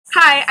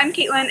Hi, I'm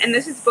Caitlin, and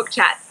this is Book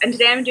Chats, and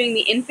today I'm doing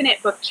the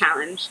Infinite Book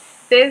Challenge.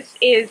 This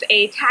is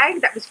a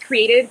tag that was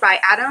created by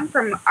Adam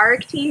from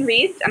Arctine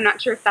Reads. I'm not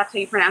sure if that's how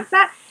you pronounce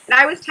that. And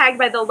I was tagged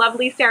by the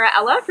lovely Sara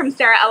Ella from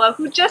Sara Ella,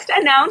 who just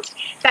announced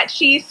that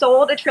she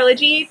sold a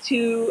trilogy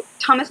to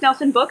Thomas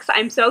Nelson Books.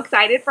 I'm so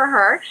excited for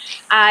her.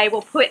 I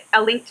will put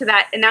a link to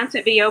that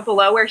announcement video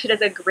below where she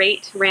does a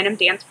great random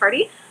dance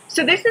party.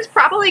 So this is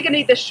probably going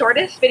to be the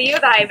shortest video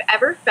that I've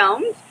ever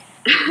filmed,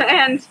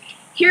 and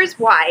here's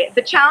why.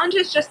 The challenge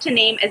is just to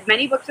name as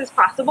many books as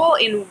possible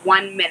in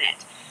 1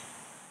 minute.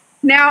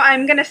 Now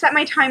I'm going to set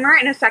my timer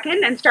in a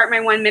second and start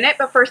my 1 minute,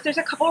 but first there's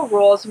a couple of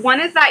rules.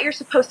 One is that you're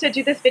supposed to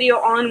do this video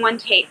all in one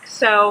take,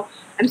 so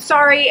I'm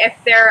sorry if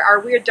there are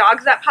weird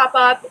dogs that pop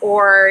up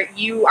or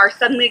you are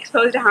suddenly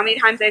exposed to how many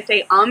times I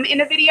say in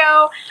a video.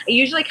 I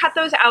usually cut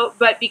those out,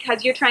 but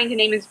because you're trying to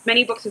name as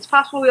many books as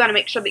possible, we want to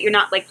make sure that you're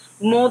not like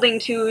molding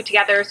two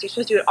together, so you're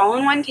supposed to do it all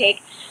in one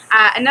take.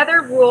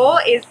 Another rule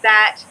is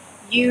that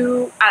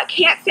you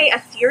can't say a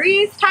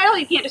series title.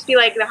 You can't just be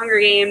like the Hunger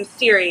Games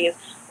series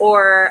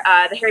or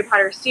the Harry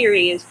Potter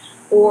series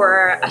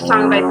or A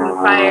Song of Ice and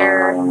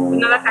Fire.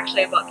 No, that's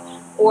actually a book.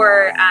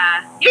 Or,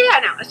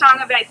 A Song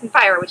of Ice and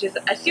Fire, which is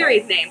a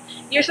series name.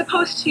 You're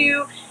supposed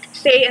to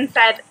say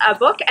instead a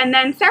book, and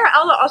then Sara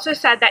Ella also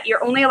said that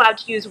you're only allowed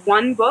to use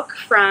one book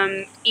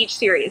from each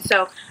series.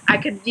 So I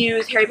could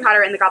use Harry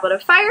Potter and the Goblet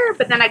of Fire,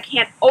 but then I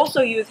can't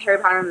also use Harry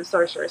Potter and the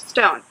Sorcerer's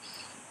Stone.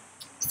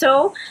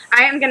 So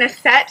I am going to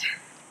set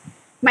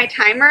my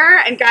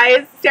timer, and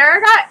guys, Sara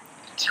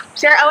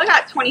Ella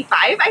got 25,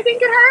 I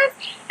think, in hers,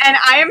 and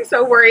I am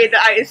so worried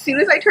that as soon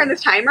as I turn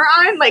this timer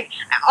on, like,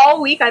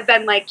 all week I've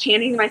been, like,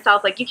 chanting to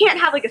myself, like, you can't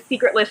have, like, a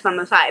secret list on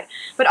the side,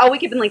 but all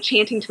week I've been, like,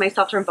 chanting to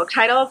myself from book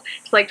titles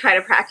to, like, try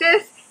to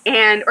practice,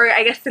 or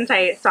I guess since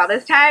I saw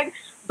this tag,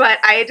 but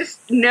I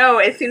just know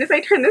as soon as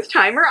I turn this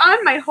timer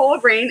on, my whole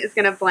brain is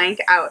going to blank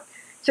out.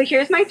 So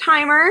here's my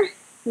timer,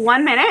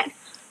 1 minute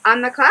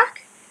on the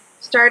clock,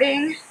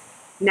 starting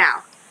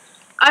now.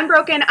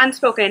 Unbroken,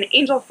 Unspoken,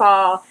 Angel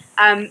Fall,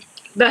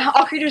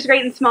 All Creatures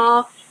Great and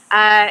Small,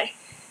 oh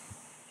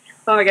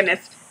my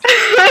goodness,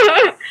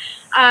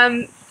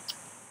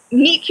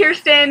 Meet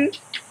Kirsten,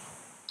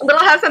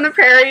 Little House on the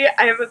Prairie,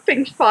 I have a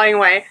thing falling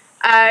away,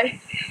 The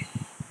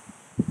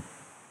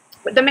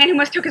Man Who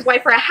Mistook His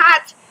Wife for a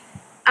Hat,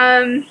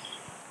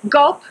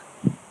 Gulp,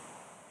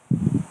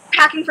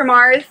 Packing for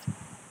Mars,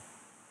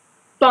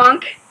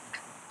 Bonk,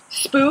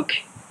 Spook,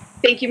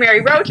 Thank You Mary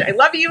Roach, I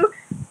love you,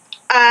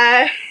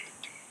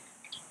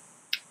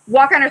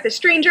 Walk on Earth a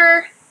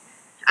Stranger,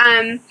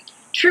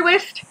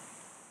 Truest,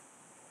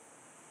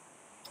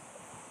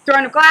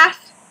 Throne of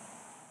Glass,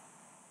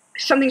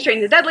 Something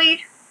Strange and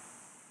Deadly,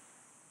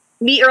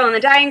 Meet Earl and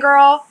the Dying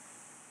Girl,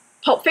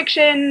 Pulp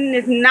Fiction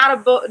is not a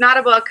book,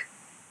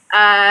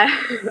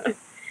 Fight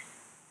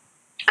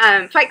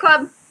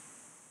Club,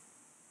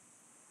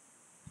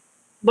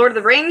 Lord of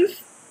the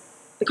Rings,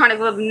 The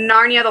Chronicles of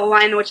Narnia, The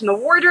Lion, the Witch, and the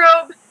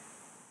Wardrobe.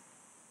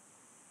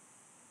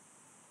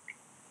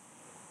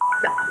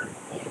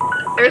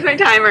 There's my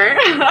timer.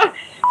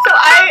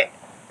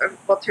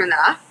 We'll turn that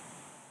off.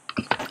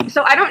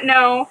 So I don't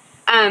know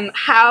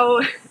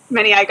how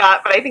many I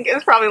got, but I think it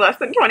was probably less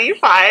than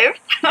 25.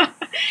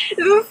 This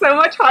is so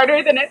much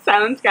harder than it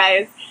sounds,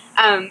 guys.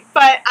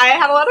 But I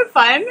had a lot of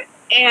fun,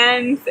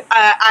 and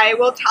I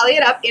will tally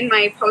it up in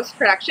my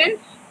post-production.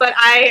 But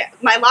I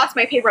lost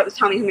my paper at this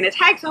time who I'm going to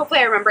tag, so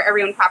hopefully I remember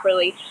everyone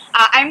properly.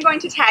 I'm going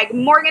to tag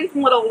Morgan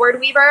from Little Word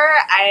Weaver.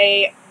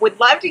 I would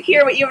love to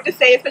hear what you have to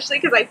say, especially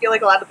because I feel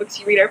like a lot of the books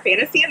you read are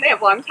fantasy and they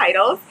have long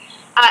titles.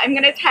 I'm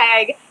going to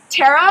tag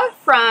Tara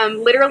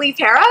from Literally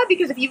Tara,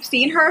 because if you've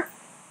seen her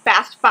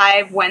Fast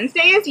 5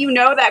 Wednesdays, you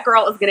know that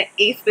girl is going to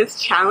ace this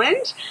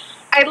challenge.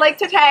 I'd like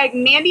to tag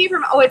Mandy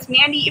from Oh It's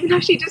Mandy, even though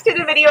she just did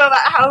a video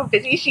about how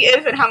busy she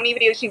is and how many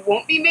videos she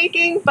won't be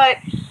making, but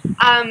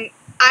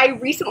I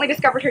recently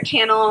discovered her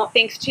channel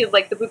thanks to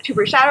like the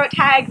BookTuber shoutout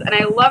tags, and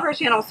I love her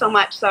channel so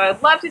much, so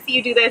I'd love to see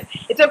you do this.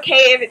 It's okay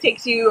if it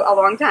takes you a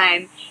long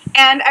time.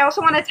 And I also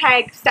want to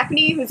tag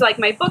Stephanie, who's like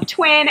my book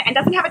twin and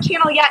doesn't have a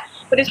channel yet,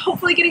 but is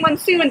hopefully getting one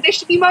soon. This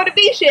should be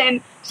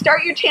motivation.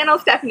 Start your channel,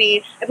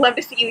 Stephanie. I'd love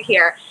to see you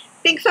here.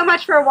 Thanks so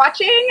much for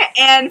watching,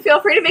 and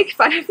feel free to make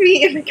fun of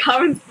me in the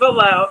comments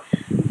below.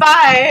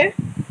 Bye!